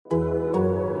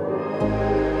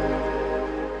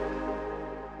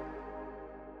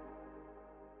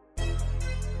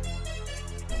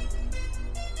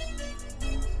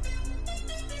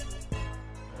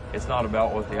not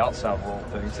about what the outside world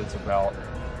thinks. It's about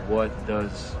what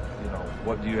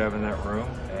do you have in that room,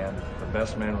 and the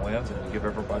best man wins, and you give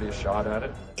everybody a shot at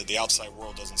it. The outside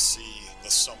world doesn't see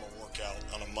the summer workout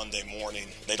on a Monday morning.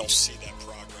 They don't see that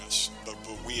progress, but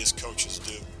we as coaches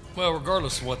do. Well,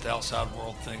 regardless of what the outside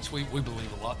world thinks, we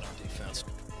believe a lot in our defense.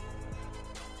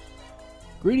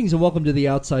 Greetings and welcome to the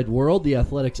Outside World, the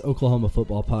Athletics Oklahoma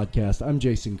Football Podcast. I'm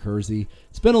Jason Kersey.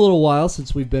 It's been a little while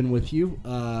since we've been with you.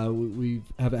 We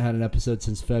haven't had an episode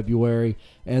since February,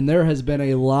 and there has been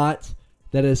a lot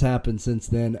that has happened since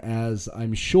then, as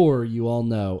I'm sure you all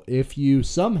know. If you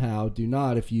somehow do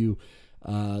not, if you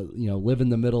live in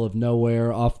the middle of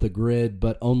nowhere, off the grid,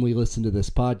 but only listen to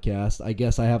this podcast, I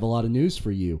guess I have a lot of news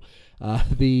for you.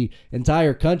 The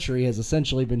entire country has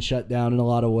essentially been shut down in a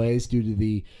lot of ways due to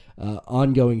the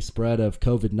ongoing spread of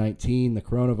COVID-19, the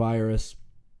coronavirus.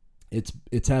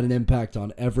 It's had an impact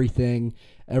on everything,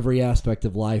 every aspect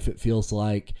of life. It feels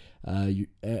like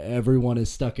everyone is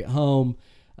stuck at home,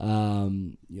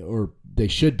 or they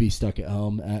should be stuck at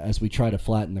home as we try to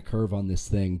flatten the curve on this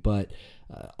thing. But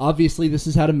obviously, this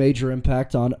has had a major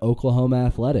impact on Oklahoma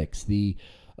athletics. The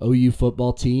OU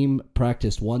football team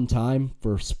practiced one time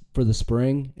for the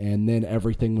spring, and then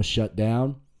everything was shut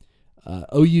down.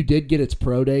 OU did get its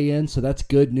pro day in, so that's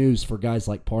good news for guys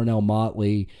like Parnell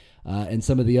Motley and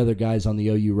some of the other guys on the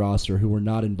OU roster who were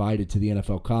not invited to the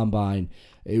NFL Combine.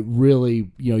 It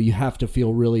really, you have to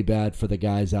feel really bad for the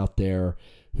guys out there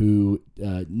who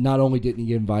not only didn't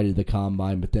get invited to the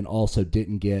Combine, but then also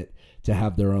didn't get to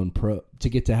have their own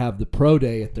to have the pro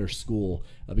day at their school,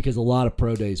 because a lot of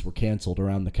pro days were canceled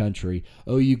around the country.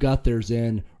 OU got theirs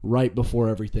in right before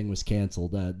everything was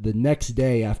canceled. The next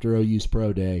day after OU's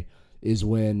pro day is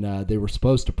when they were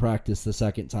supposed to practice the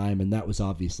second time, and that was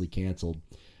obviously canceled.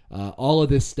 All of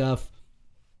this stuff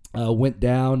went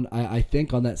down, I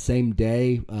think, on that same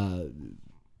day,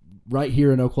 right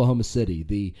here in Oklahoma City.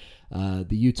 The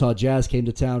Utah Jazz came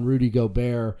to town. Rudy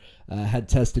Gobert had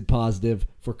tested positive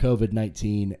for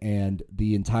COVID-19, and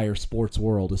the entire sports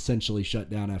world essentially shut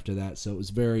down after that. So it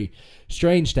was very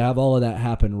strange to have all of that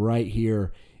happen right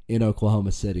here in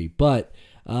Oklahoma City. But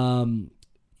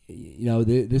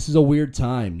this is a weird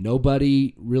time.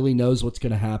 Nobody really knows what's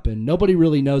going to happen. Nobody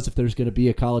really knows if there's going to be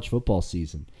a college football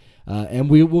season. And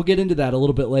we'll get into that a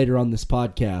little bit later on this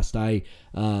podcast. I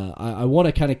want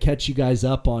to kind of catch you guys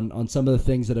up on some of the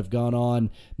things that have gone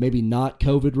on, maybe not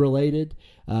COVID related,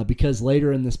 because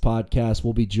later in this podcast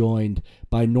we'll be joined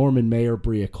by Norman Mayor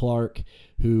Bria Clark,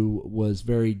 who was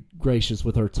very gracious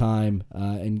with her time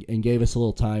and gave us a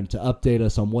little time to update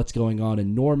us on what's going on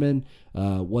in Norman,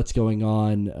 what's going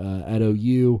on at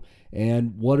OU,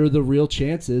 and what are the real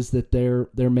chances that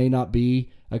there may not be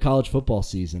a college football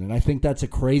season. And I think that's a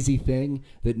crazy thing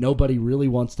that nobody really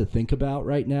wants to think about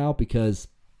right now, because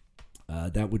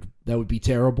that would be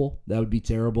terrible. That would be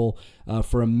terrible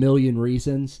for a million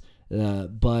reasons.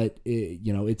 But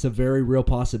it's a very real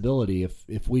possibility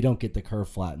if we don't get the curve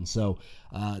flattened. So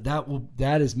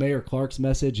that is Mayor Clark's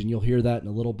message, and you'll hear that in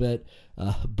a little bit.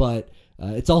 But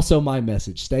it's also my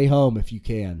message: stay home if you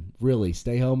can. Really,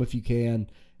 stay home if you can.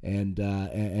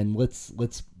 And let's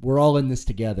we're all in this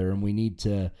together, and we need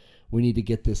to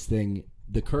get this thing,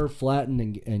 the curve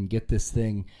flattened, and get this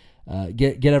thing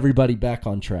get everybody back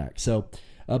on track. So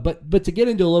but to get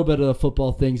into a little bit of the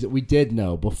football things that we did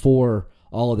know before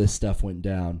all of this stuff went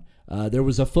down, there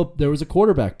was a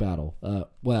quarterback battle.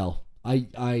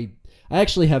 I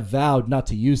actually have vowed not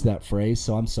to use that phrase,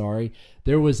 so I'm sorry.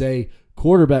 There was a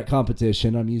quarterback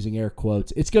competition. I'm using air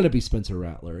quotes. It's going to be Spencer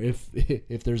Rattler.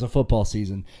 If there's a football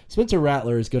season, Spencer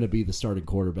Rattler is going to be the starting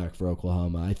quarterback for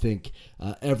Oklahoma. I think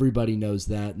everybody knows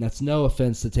that, and that's no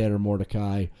offense to Tanner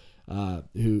Mordecai,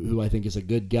 who I think is a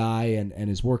good guy and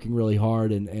is working really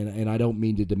hard, and I don't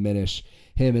mean to diminish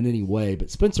him in any way,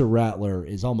 but Spencer Rattler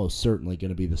is almost certainly going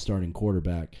to be the starting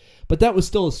quarterback. But that was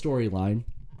still a storyline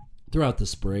throughout the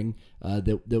spring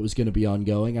that was going to be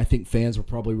ongoing. I think fans were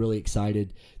probably really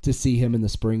excited to see him in the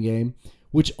spring game,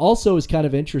 which also is kind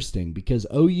of interesting because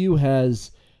OU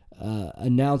has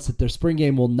announced that their spring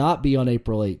game will not be on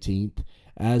April 18th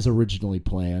as originally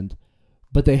planned,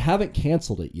 but they haven't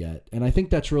canceled it yet, and I think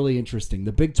that's really interesting.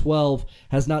 The Big 12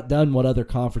 has not done what other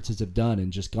conferences have done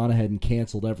and just gone ahead and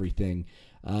canceled everything.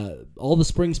 All the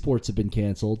spring sports have been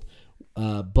canceled,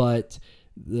 but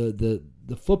the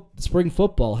spring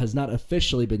football has not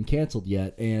officially been canceled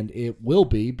yet, and it will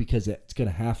be because it's going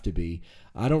to have to be.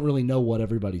 I don't really know what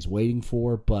everybody's waiting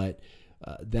for, but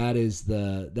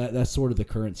that's sort of the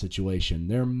current situation.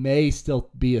 There may still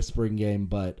be a spring game,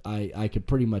 but I could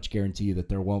pretty much guarantee you that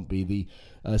there won't be.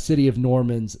 The City of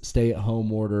Norman's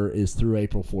stay-at-home order is through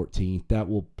April 14th. That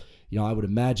will, I would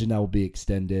imagine that will be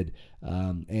extended.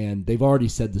 And they've already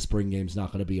said the spring game's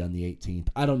not going to be on the 18th.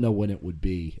 I don't know when it would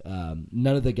be.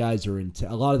 None of the guys are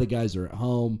a lot of the guys are at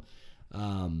home.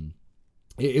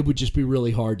 It would just be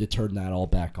really hard to turn that all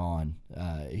back on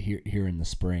here in the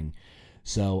spring.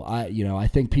 So I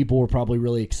think people were probably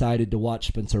really excited to watch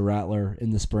Spencer Rattler in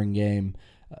the spring game,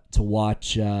 to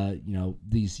watch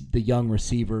the young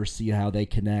receivers, see how they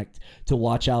connect, to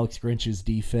watch Alex Grinch's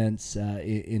defense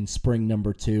in spring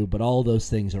number 2. But all those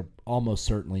things are almost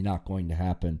certainly not going to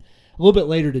happen. A little bit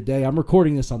later today, I'm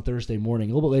recording this on Thursday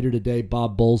morning. A little bit later today,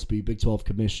 Bob Bowlesby, Big 12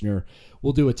 commissioner,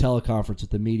 will do a teleconference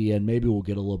with the media, and maybe we'll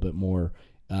get a little bit more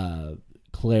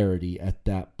clarity at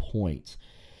that point.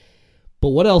 But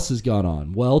what else has gone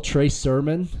on? Well, Trey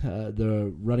Sermon,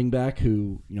 the running back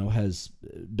who has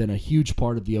been a huge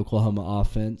part of the Oklahoma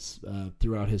offense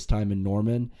throughout his time in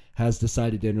Norman, has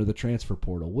decided to enter the transfer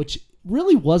portal, which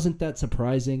really wasn't that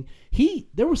surprising.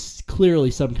 There was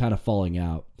clearly some kind of falling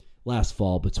out last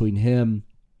fall between him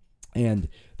and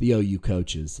the OU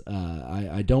coaches.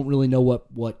 I don't really know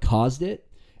what caused it.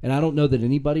 And I don't know that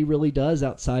anybody really does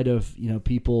outside of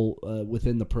people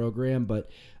within the program.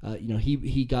 But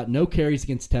he got no carries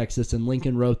against Texas, and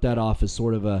Lincoln wrote that off as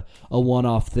sort of a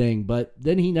one-off thing. But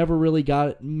then he never really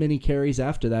got many carries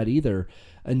after that either,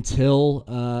 until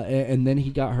and then he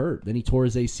got hurt. Then he tore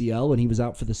his ACL and he was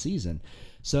out for the season.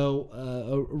 So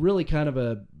a really kind of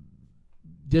a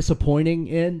disappointing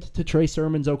end to Trey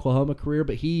Sermon's Oklahoma career,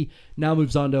 but he now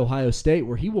moves on to Ohio State,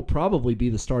 where he will probably be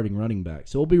the starting running back.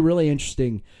 So it'll be really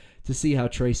interesting to see how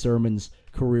Trey Sermon's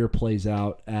career plays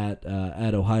out at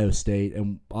Ohio State,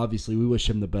 and obviously we wish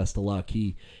him the best of luck.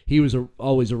 He was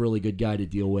always a really good guy to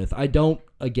deal with. I don't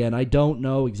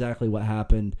know exactly what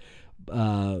happened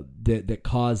that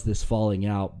caused this falling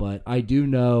out, but I do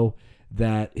know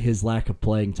that his lack of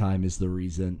playing time is the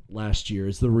reason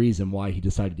why he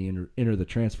decided to enter the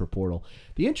transfer portal.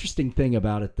 The interesting thing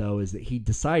about it, though, is that he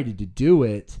decided to do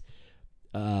it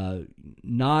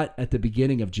not at the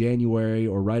beginning of January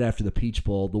or right after the Peach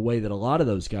Bowl, the way that a lot of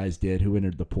those guys did who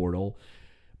entered the portal,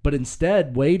 but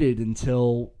instead waited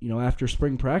until after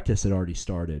spring practice had already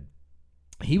started.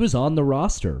 He was on the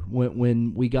roster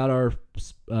when we got our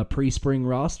pre-spring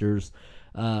rosters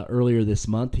earlier this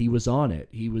month. He was on it.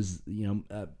 He was,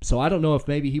 so I don't know if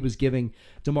maybe he was giving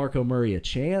DeMarco Murray a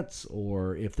chance,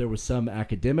 or if there was some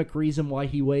academic reason why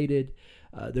he waited.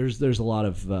 There's a lot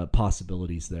of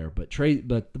possibilities there. But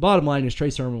the bottom line is Trey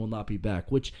Sermon will not be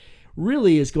back, which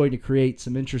really is going to create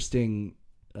some an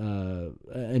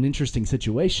interesting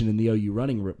situation in the OU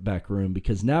running back room,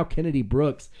 because now Kennedy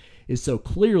Brooks is so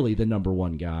clearly the number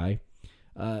one guy.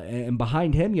 And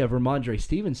behind him, you have Ramondre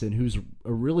Stevenson, who's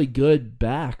a really good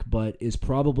back, but is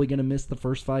probably going to miss the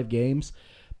first 5 games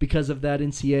because of that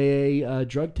NCAA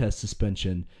drug test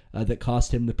suspension that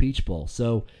cost him the Peach Bowl.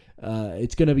 So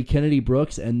it's going to be Kennedy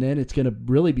Brooks, and then it's going to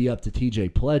really be up to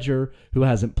TJ Pledger, who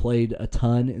hasn't played a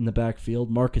ton in the backfield.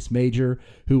 Marcus Major,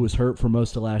 who was hurt for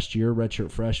most of last year,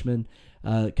 redshirt freshman,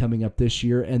 coming up this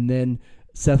year. And then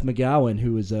Seth McGowan,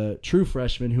 who is a true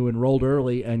freshman who enrolled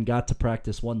early and got to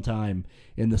practice one time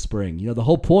in the spring. The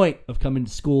whole point of coming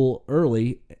to school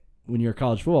early when you're a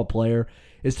college football player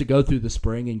is to go through the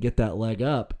spring and get that leg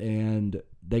up. And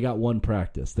they got one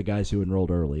practice, the guys who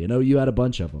enrolled early. And OU had a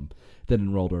bunch of them that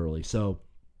enrolled early. So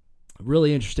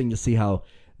really interesting to see how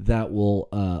that will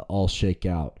all shake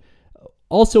out.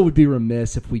 Also would be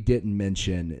remiss if we didn't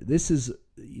mention, this is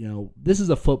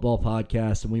a football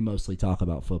podcast and we mostly talk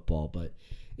about football, but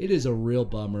it is a real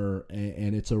bummer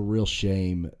and it's a real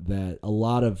shame that a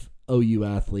lot of OU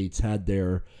athletes had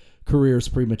their careers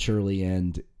prematurely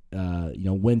end.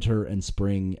 Winter and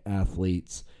spring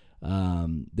athletes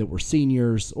that were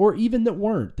seniors, or even that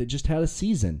weren't, that just had a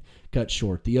season cut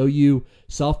short. The OU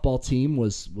softball team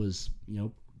was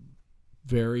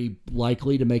very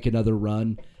likely to make another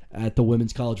run at the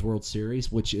Women's College World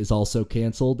Series, which is also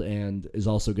canceled and is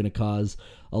also going to cause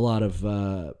a lot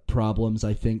of problems,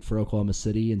 I think, for Oklahoma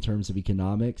City in terms of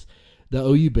economics. The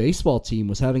OU baseball team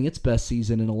was having its best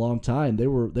season in a long time. They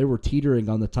were teetering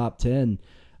on the top 10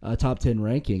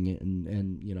 ranking,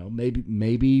 and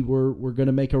maybe we're going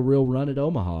to make a real run at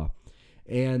Omaha.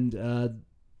 And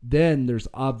then there's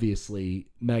obviously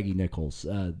Maggie Nichols,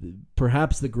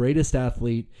 perhaps the greatest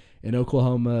athlete in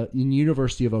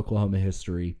University of Oklahoma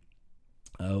history.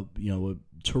 A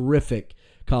terrific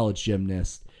college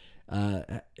gymnast,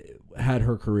 had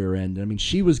her career end. I mean,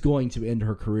 she was going to end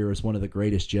her career as one of the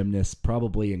greatest gymnasts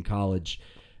probably in college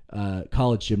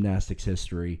gymnastics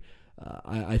history.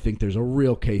 I think there's a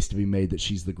real case to be made that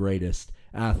she's the greatest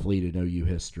athlete in OU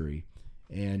history.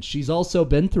 And she's also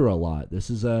been through a lot.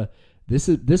 This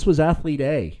This was athlete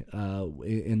A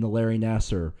in the Larry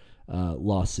Nasser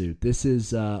lawsuit. This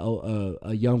is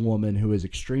a young woman who is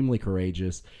extremely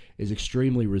courageous, is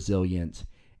extremely resilient,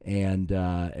 and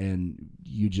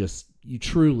you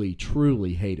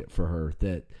truly hate it for her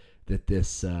that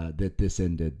this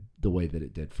ended the way that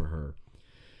it did for her.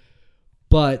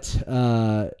 But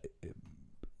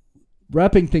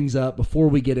wrapping things up before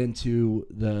we get into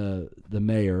the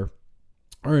mayor,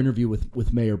 our interview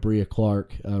with Mayor Bria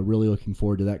Clark, really looking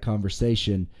forward to that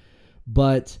conversation.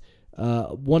 But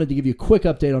wanted to give you a quick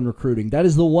update on recruiting. That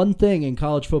is the one thing in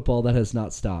college football that has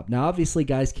not stopped. Now, obviously,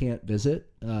 guys can't visit.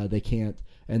 They can't,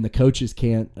 and the coaches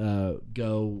can't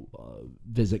go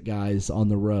visit guys on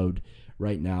the road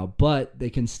right now. But they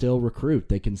can still recruit.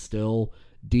 They can still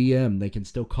DM. They can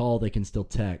still call. They can still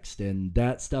text. And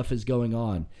that stuff is going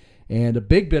on. And a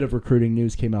big bit of recruiting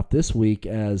news came out this week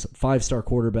as 5-star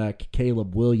quarterback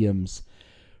Caleb Williams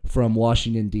from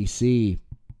Washington, D.C.,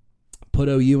 put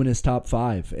OU in his top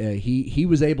 5. He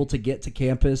was able to get to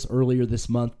campus earlier this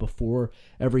month before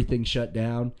everything shut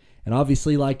down, and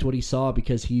obviously liked what he saw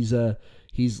because he's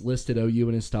listed OU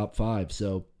in his top 5.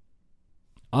 So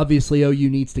obviously OU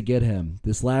needs to get him.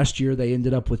 This last year they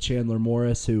ended up with Chandler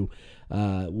Morris, who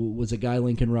was a guy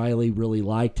Lincoln Riley really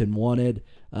liked and wanted,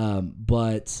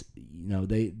 but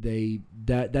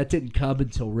that didn't come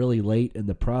until really late in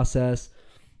the process.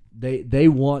 They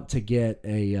want to get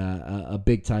a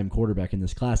big time quarterback in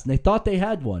this class, and they thought they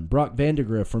had one. Brock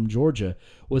Vandagriff from Georgia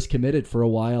was committed for a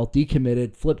while,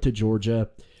 decommitted, flipped to Georgia,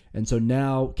 and so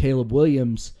now Caleb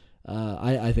Williams.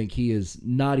 I think he is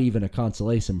not even a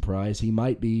consolation prize. He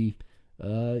might be,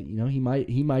 he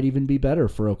might even be better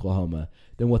for Oklahoma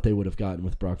than what they would have gotten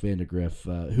with Brock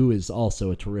Vandagriff, who is also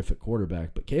a terrific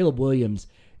quarterback. But Caleb Williams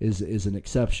is an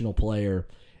exceptional player,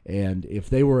 and if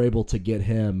they were able to get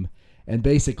him and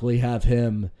basically have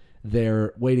him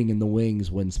there waiting in the wings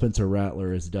when Spencer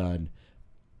Rattler is done,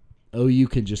 OU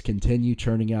can just continue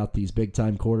churning out these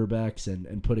big-time quarterbacks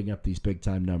and putting up these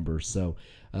big-time numbers. So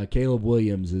Caleb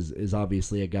Williams is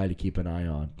obviously a guy to keep an eye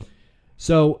on.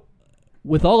 So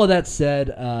with all of that said,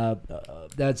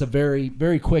 that's a very,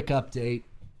 very quick update,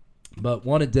 but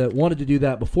wanted to do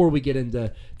that before we get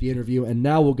into the interview. And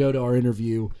now we'll go to our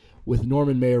interview with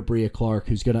Norman Mayor Bria Clark,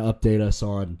 who's going to update us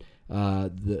on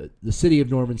the city of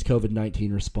Norman's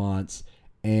COVID-19 response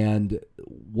and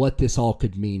what this all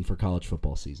could mean for college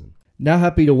football season. Now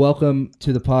happy to welcome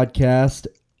to the podcast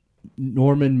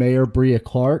Norman Mayor Bria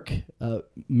Clark.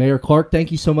 Mayor Clark,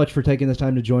 thank you so much for taking the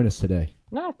time to join us today.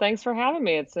 No, thanks for having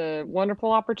me. It's a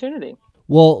wonderful opportunity.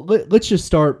 Well, let's just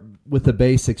start with the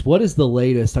basics. What is the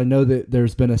latest? I know that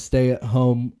there's been a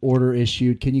stay-at-home order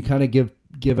issued. Can you kind of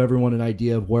give everyone an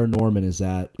idea of where Norman is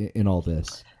at in all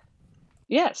this?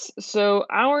 Yes. So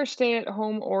our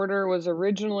stay-at-home order was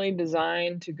originally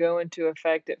designed to go into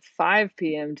effect at 5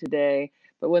 p.m. today,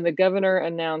 but when the governor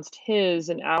announced his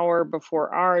an hour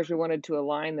before ours, we wanted to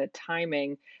align the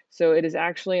timing. So it is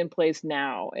actually in place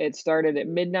now. It started at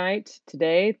midnight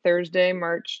today, Thursday,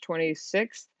 March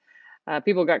 26th.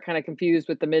 People got kind of confused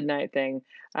with the midnight thing,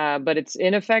 but it's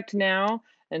in effect now.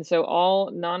 And so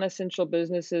all non-essential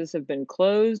businesses have been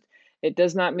closed. It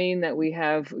does not mean that we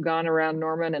have gone around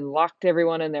Norman and locked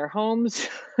everyone in their homes.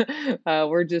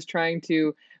 We're just trying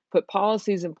to put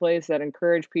policies in place that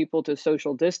encourage people to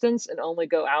social distance and only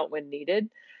go out when needed,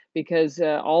 because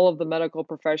all of the medical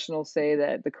professionals say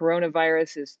that the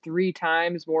coronavirus is 3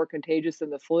 times more contagious than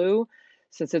the flu.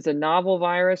 Since it's a novel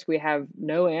virus, we have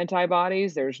no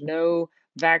antibodies. There's no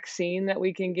vaccine that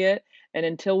we can get. And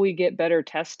until we get better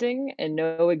testing and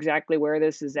know exactly where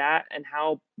this is at and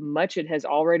how much it has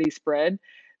already spread,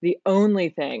 the only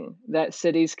thing that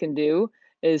cities can do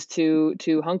is to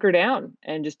hunker down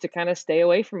and just to kind of stay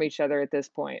away from each other at this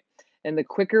point. And the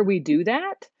quicker we do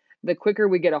that, the quicker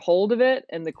we get a hold of it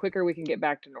and the quicker we can get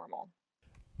back to normal.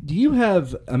 Do you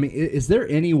have, is there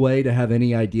any way to have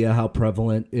any idea how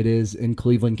prevalent it is in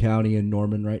Cleveland County and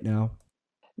Norman right now?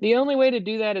 The only way to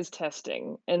do that is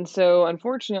testing. And so,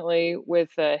 unfortunately, with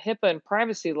HIPAA and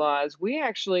privacy laws, we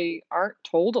actually aren't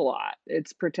told a lot.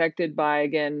 It's protected by,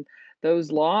 again,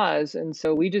 those laws. And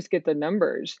so we just get the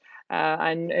numbers.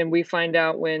 And we find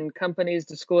out when companies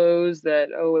disclose that,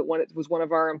 it was one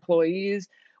of our employees,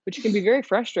 which can be very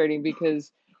frustrating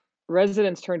because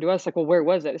residents turn to us like, well, where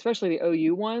was it? Especially the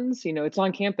OU ones, it's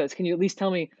on campus. Can you at least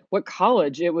tell me what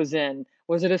college it was in?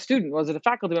 Was it a student? Was it a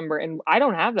faculty member? And I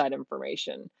don't have that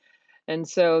information. And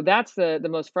so that's the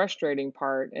most frustrating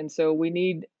part. And so we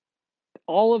need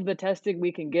all of the testing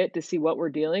we can get to see what we're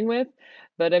dealing with.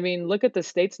 But look at the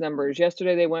state's numbers.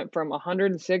 Yesterday, they went from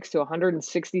 106 to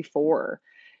 164.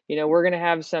 We're going to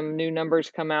have some new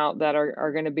numbers come out that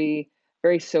are going to be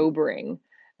very sobering.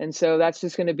 And so that's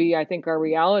just going to be, I think, our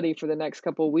reality for the next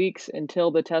couple of weeks until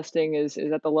the testing is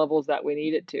at the levels that we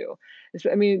need it to.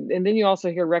 I mean, and then you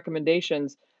also hear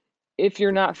recommendations. If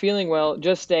you're not feeling well,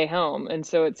 just stay home. And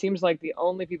so it seems like the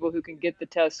only people who can get the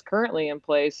tests currently in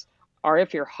place are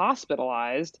if you're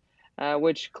hospitalized,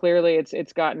 which clearly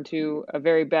it's gotten to a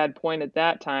very bad point at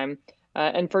that time,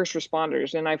 and first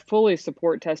responders. And I fully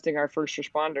support testing our first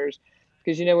responders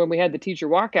because, when we had the teacher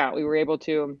walkout, we were able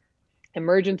to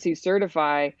emergency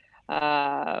certify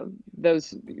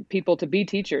those people to be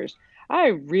teachers. I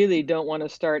really don't want to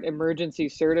start emergency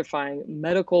certifying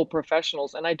medical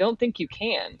professionals, and I don't think you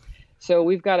can. So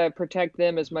we've got to protect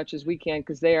them as much as we can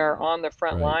because they are on the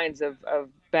front Right. lines of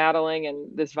battling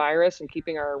and this virus and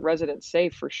keeping our residents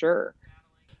safe for sure.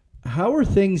 How are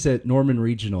things at Norman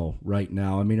Regional right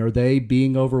now? I mean, are they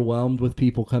being overwhelmed with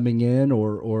people coming in,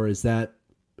 or is that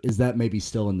maybe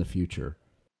still in the future?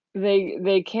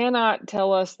 They cannot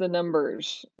tell us the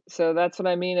numbers. So that's what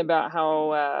I mean about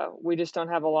how we just don't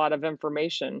have a lot of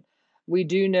information. We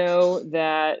do know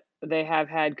that they have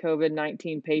had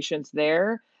COVID-19 patients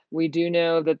there. We do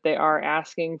know that they are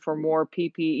asking for more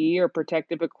PPE or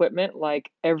protective equipment like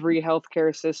every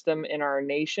healthcare system in our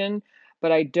nation.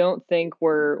 But I don't think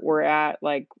we're at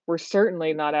like we're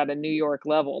certainly not at a New York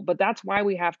level. But that's why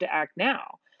we have to act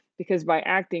now. Because by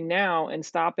acting now and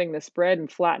stopping the spread and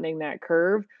flattening that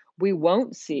curve, we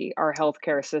won't see our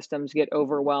healthcare systems get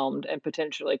overwhelmed and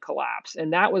potentially collapse.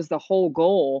 And that was the whole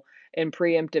goal in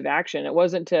preemptive action. It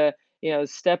wasn't to,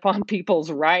 step on people's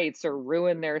rights or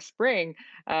ruin their spring.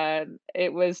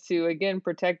 It was to, again,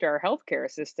 protect our healthcare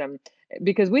system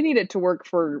because we need it to work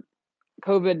for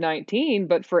COVID-19,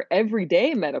 but for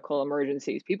everyday medical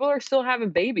emergencies. People are still having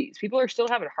babies, people are still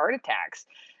having heart attacks.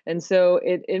 And so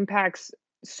it impacts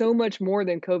so much more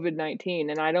than COVID-19.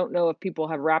 And I don't know if people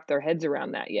have wrapped their heads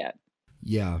around that yet.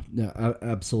 Yeah, no,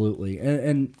 absolutely.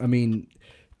 And I mean,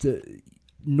 to,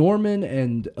 Norman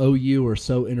and OU are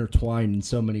so intertwined in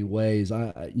so many ways.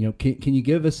 Can you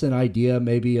give us an idea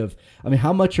maybe of, I mean,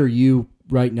 how much are you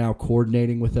right now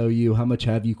coordinating with OU? How much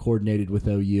have you coordinated with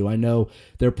OU? I know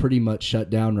they're pretty much shut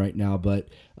down right now, but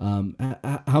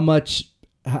how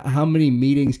many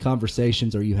meetings,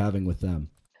 conversations are you having with them?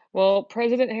 Well,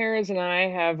 President Harris and I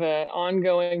have an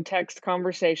ongoing text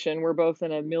conversation. We're both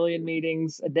in a million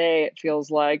meetings a day, it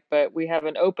feels like, but we have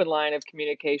an open line of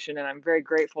communication, and I'm very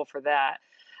grateful for that.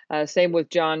 Same with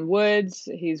John Woods.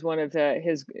 He's one of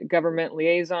his government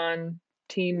liaison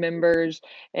team members.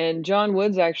 And John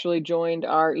Woods actually joined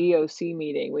our EOC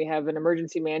meeting. We have an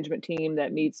emergency management team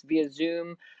that meets via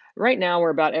Zoom. Right now,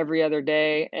 we're about every other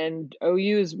day, and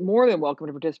OU is more than welcome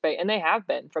to participate, and they have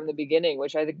been from the beginning,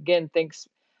 which I again think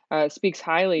speaks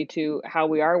highly to how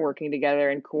we are working together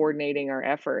and coordinating our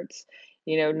efforts.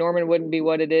 Norman wouldn't be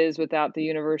what it is without the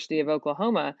University of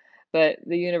Oklahoma, but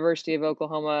the University of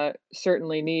Oklahoma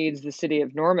certainly needs the city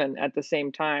of Norman at the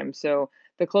same time. So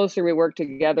the closer we work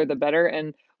together, the better.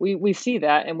 And we see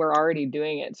that and we're already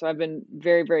doing it. So I've been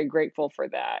very, very grateful for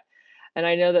that. And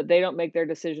I know that they don't make their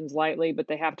decisions lightly, but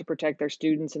they have to protect their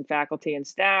students and faculty and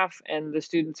staff. And the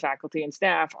students, faculty, and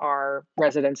staff are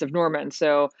residents of Norman.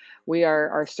 So we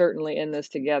are certainly in this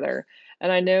together.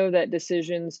 And I know that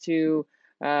decisions to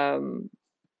um,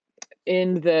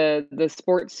 end the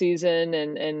sports season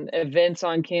and events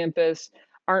on campus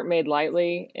aren't made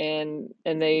lightly, and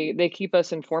they keep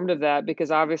us informed of that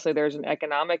because obviously there's an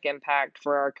economic impact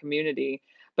for our community.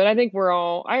 But I think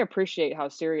I appreciate how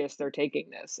serious they're taking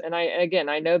this. And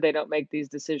I know they don't make these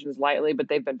decisions lightly, but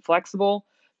they've been flexible.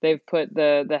 They've put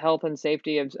the health and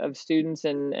safety of students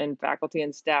and faculty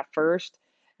and staff first,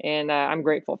 and I'm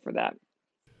grateful for that.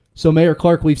 So, Mayor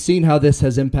Clark, we've seen how this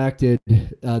has impacted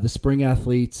the spring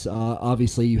athletes.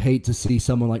 Obviously, you hate to see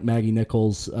someone like Maggie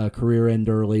Nichols' career end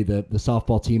early. The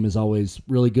softball team is always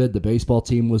really good. The baseball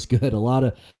team was good. A lot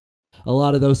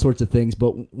of those sorts of things.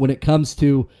 But when it comes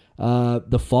to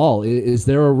the fall, is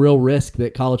there a real risk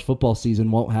that college football season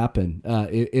won't happen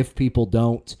if people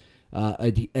don't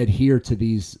adhere to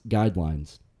these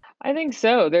guidelines? I think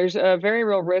so. There's a very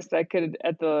real risk that could,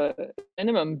 at the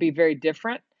minimum, be very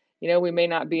different. We may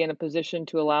not be in a position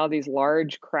to allow these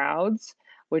large crowds,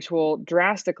 which will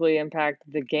drastically impact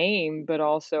the game, but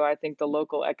also I think the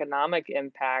local economic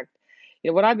impact.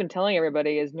 What I've been telling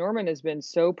everybody is Norman has been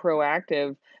so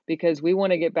proactive because we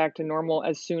want to get back to normal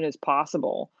as soon as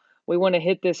possible. We want to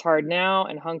hit this hard now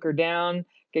and hunker down,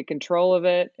 get control of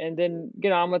it, and then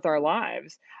get on with our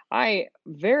lives. I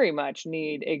very much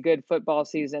need a good football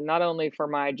season, not only for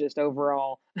my just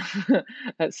overall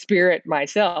spirit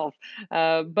myself,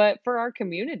 but for our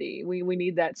community. We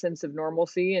need that sense of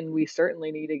normalcy, and we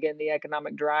certainly need, again, the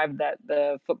economic drive that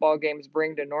the football games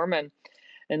bring to Norman.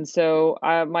 And so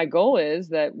my goal is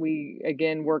that we,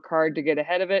 again, work hard to get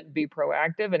ahead of it, be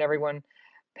proactive, and everyone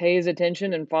pays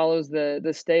attention and follows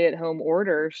the stay-at-home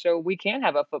order so we can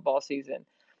have a football season.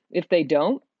 If they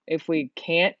don't, if we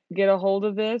can't get a hold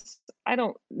of this, I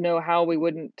don't know how we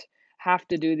wouldn't have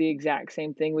to do the exact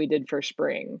same thing we did for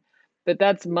spring. But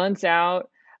that's months out.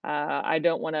 I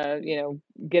don't want to,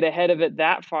 get ahead of it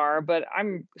that far, but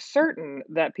I'm certain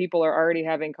that people are already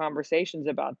having conversations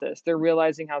about this. They're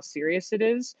realizing how serious it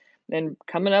is and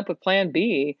coming up with plan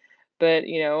B. But,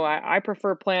 I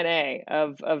prefer plan A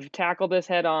of tackle this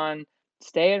head on,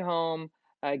 stay at home,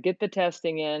 get the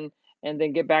testing in, and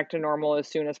then get back to normal as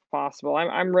soon as possible.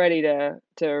 I'm ready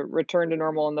to return to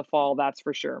normal in the fall, that's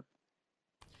for sure.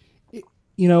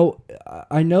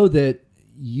 I know that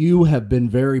you have been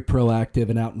very proactive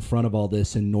and out in front of all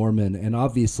this in Norman. And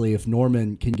obviously, if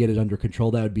Norman can get it under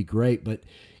control, that would be great. But,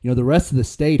 the rest of the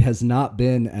state has not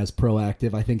been as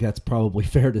proactive. I think that's probably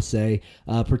fair to say,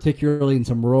 particularly in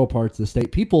some rural parts of the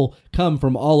state. People come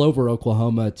from all over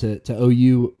Oklahoma to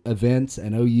OU events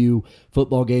and OU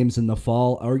football games in the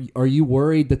fall. Are you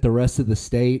worried that the rest of the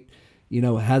state,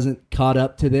 hasn't caught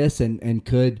up to this and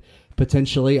could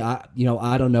potentially, I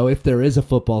don't know, if there is a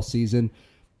football season,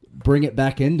 bring it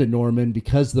back into Norman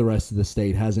because the rest of the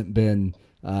state hasn't been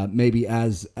maybe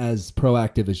as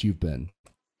proactive as you've been?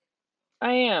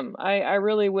 I am. I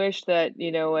really wish that,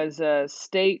 as a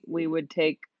state, we would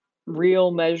take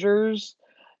real measures.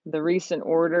 The recent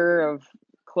order of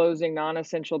closing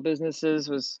non-essential businesses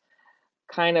was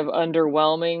kind of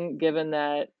underwhelming, given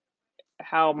that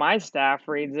how my staff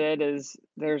reads it is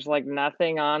there's like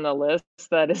nothing on the list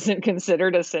that isn't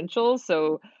considered essential.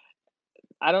 So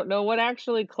I don't know what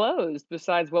actually closed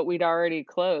besides what we'd already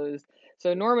closed.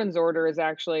 So Norman's order is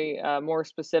actually more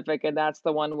specific, and that's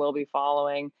the one we'll be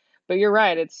following. But you're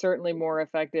right, it's certainly more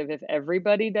effective if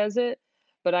everybody does it.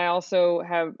 But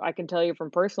I can tell you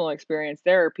from personal experience,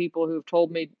 there are people who've told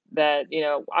me that,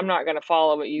 I'm not going to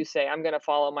follow what you say. I'm going to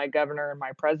follow my governor and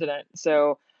my president.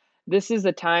 So this is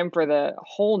a time for the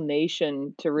whole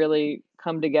nation to really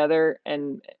come together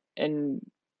and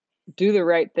do the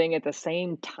right thing at the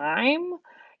same time.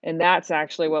 And that's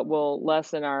actually what will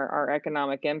lessen our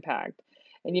economic impact.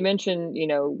 And you mentioned,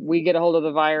 we get a hold of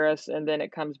the virus and then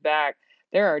it comes back.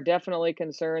 There are definitely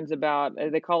concerns about,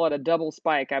 they call it a double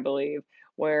spike, I believe,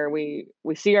 where we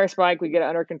see our spike, we get it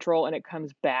under control, and it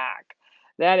comes back.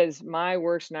 That is my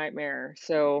worst nightmare.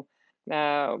 So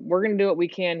we're going to do what we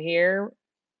can here,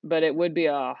 but it would be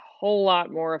a whole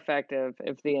lot more effective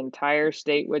if the entire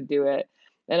state would do it.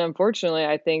 And unfortunately,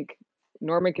 I think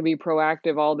Norman can be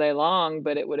proactive all day long,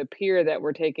 but it would appear that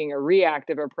we're taking a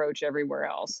reactive approach everywhere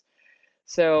else.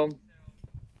 So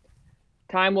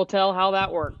time will tell how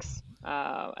that works.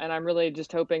 And I'm really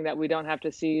just hoping that we don't have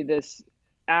to see this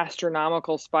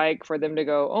astronomical spike for them to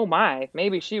go, oh my,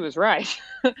 maybe she was right.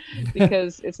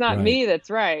 Because it's not Right. me that's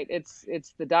right. It's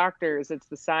the doctors, it's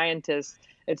the scientists,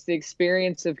 it's the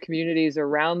experience of communities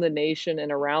around the nation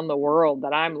and around the world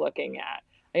that I'm looking at.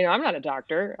 I'm not a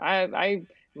doctor. I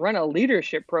run a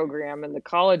leadership program in the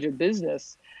College of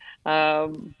Business.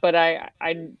 But I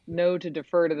know to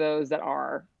defer to those that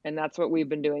are, and that's what we've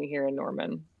been doing here in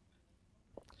Norman.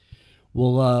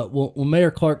 Well,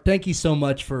 Mayor Clark, thank you so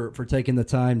much for taking the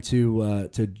time to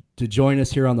join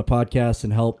us here on the podcast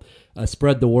and help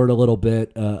spread the word a little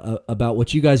bit about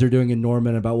what you guys are doing in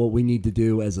Norman, about what we need to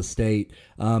do as a state.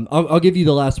 I'll give you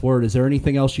the last word. Is there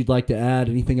anything else you'd like to add?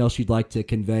 Anything else you'd like to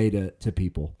convey to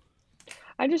people?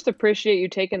 I just appreciate you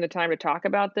taking the time to talk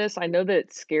about this. I know that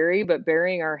it's scary, but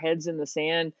burying our heads in the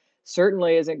sand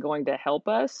certainly isn't going to help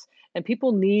us. And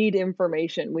people need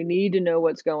information. We need to know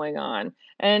what's going on.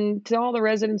 And to all the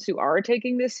residents who are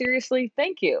taking this seriously,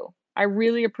 thank you. I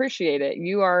really appreciate it.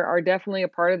 You are definitely a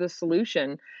part of the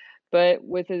solution. But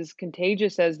with as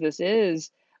contagious as this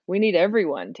is, we need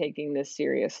everyone taking this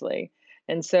seriously.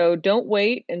 And so don't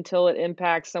wait until it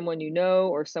impacts someone you know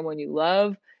or someone you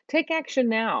love. Take action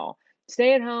now.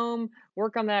 Stay at home,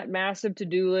 work on that massive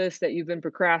to-do list that you've been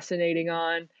procrastinating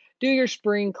on. Do your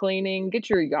spring cleaning, get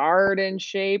your yard in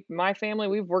shape. My family,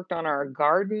 we've worked on our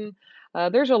garden.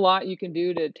 There's a lot you can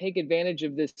do to take advantage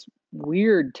of this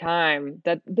weird time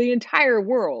that the entire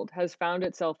world has found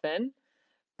itself in.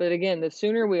 But again, the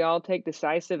sooner we all take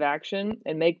decisive action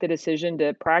and make the decision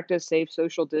to practice safe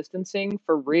social distancing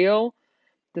for real,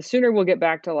 the sooner we'll get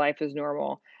back to life as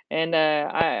normal. And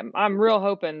I'm real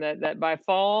hoping that by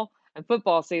fall and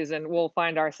football season, we'll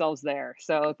find ourselves there.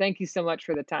 So thank you so much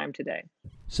for the time today.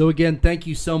 So again, thank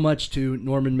you so much to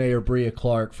Norman Mayor Bria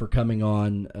Clark for coming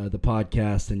on the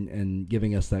podcast and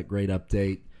giving us that great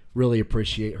update. Really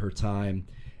appreciate her time.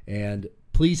 And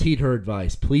please heed her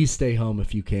advice. Please stay home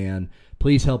if you can.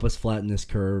 Please help us flatten this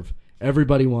curve.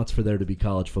 Everybody wants for there to be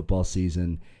college football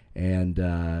season,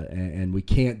 and we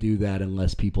can't do that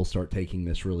unless people start taking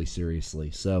this really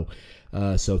seriously. So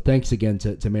thanks again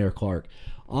to Mayor Clark.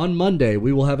 On Monday,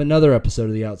 we will have another episode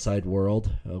of The Outside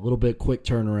World, a little bit quick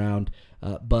turnaround,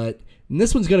 but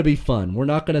this one's going to be fun. We're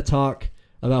not going to talk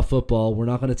about football. We're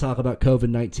not going to talk about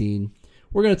COVID-19.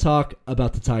 We're going to talk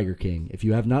about the Tiger King. If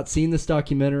you have not seen this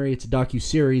documentary, it's a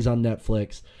docuseries on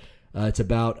Netflix. It's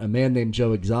about a man named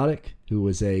Joe Exotic, who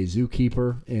was a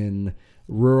zookeeper in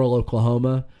rural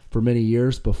Oklahoma for many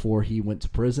years before he went to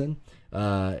prison.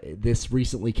 This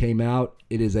recently came out.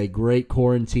 It is a great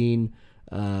quarantine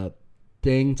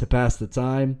thing to pass the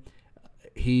time.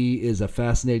 He is a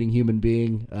fascinating human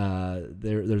being.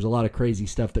 There's a lot of crazy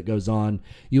stuff that goes on.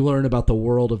 You learn about the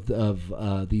world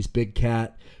of these big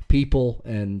cat people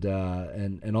and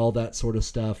all that sort of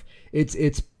stuff.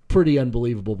 It's pretty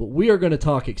unbelievable. But we are going to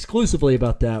talk exclusively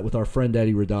about that with our friend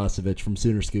Eddie Radosevich from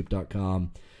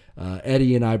Soonerscoop.com.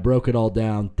 Eddie and I broke it all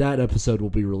down. That episode will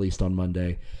be released on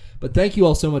Monday. But thank you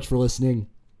all so much for listening.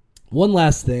 One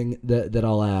last thing that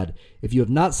I'll add. If you have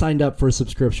not signed up for a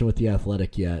subscription with The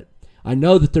Athletic yet, I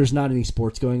know that there's not any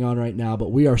sports going on right now,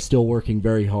 but we are still working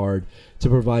very hard to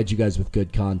provide you guys with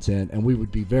good content, and we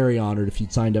would be very honored if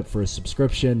you'd signed up for a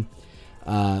subscription.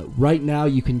 Right now,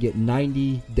 you can get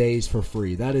 90 days for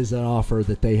free. That is an offer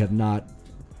that they have not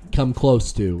come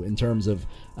close to in terms of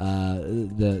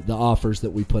the offers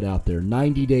that we put out there.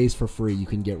 90 days for free you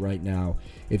can get right now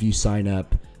if you sign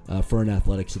up for an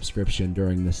Athletic subscription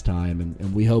during this time,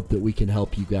 and we hope that we can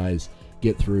help you guys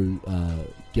get through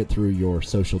your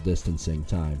social distancing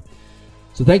time.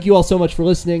 So thank you all so much for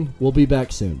listening. We'll be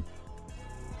back soon.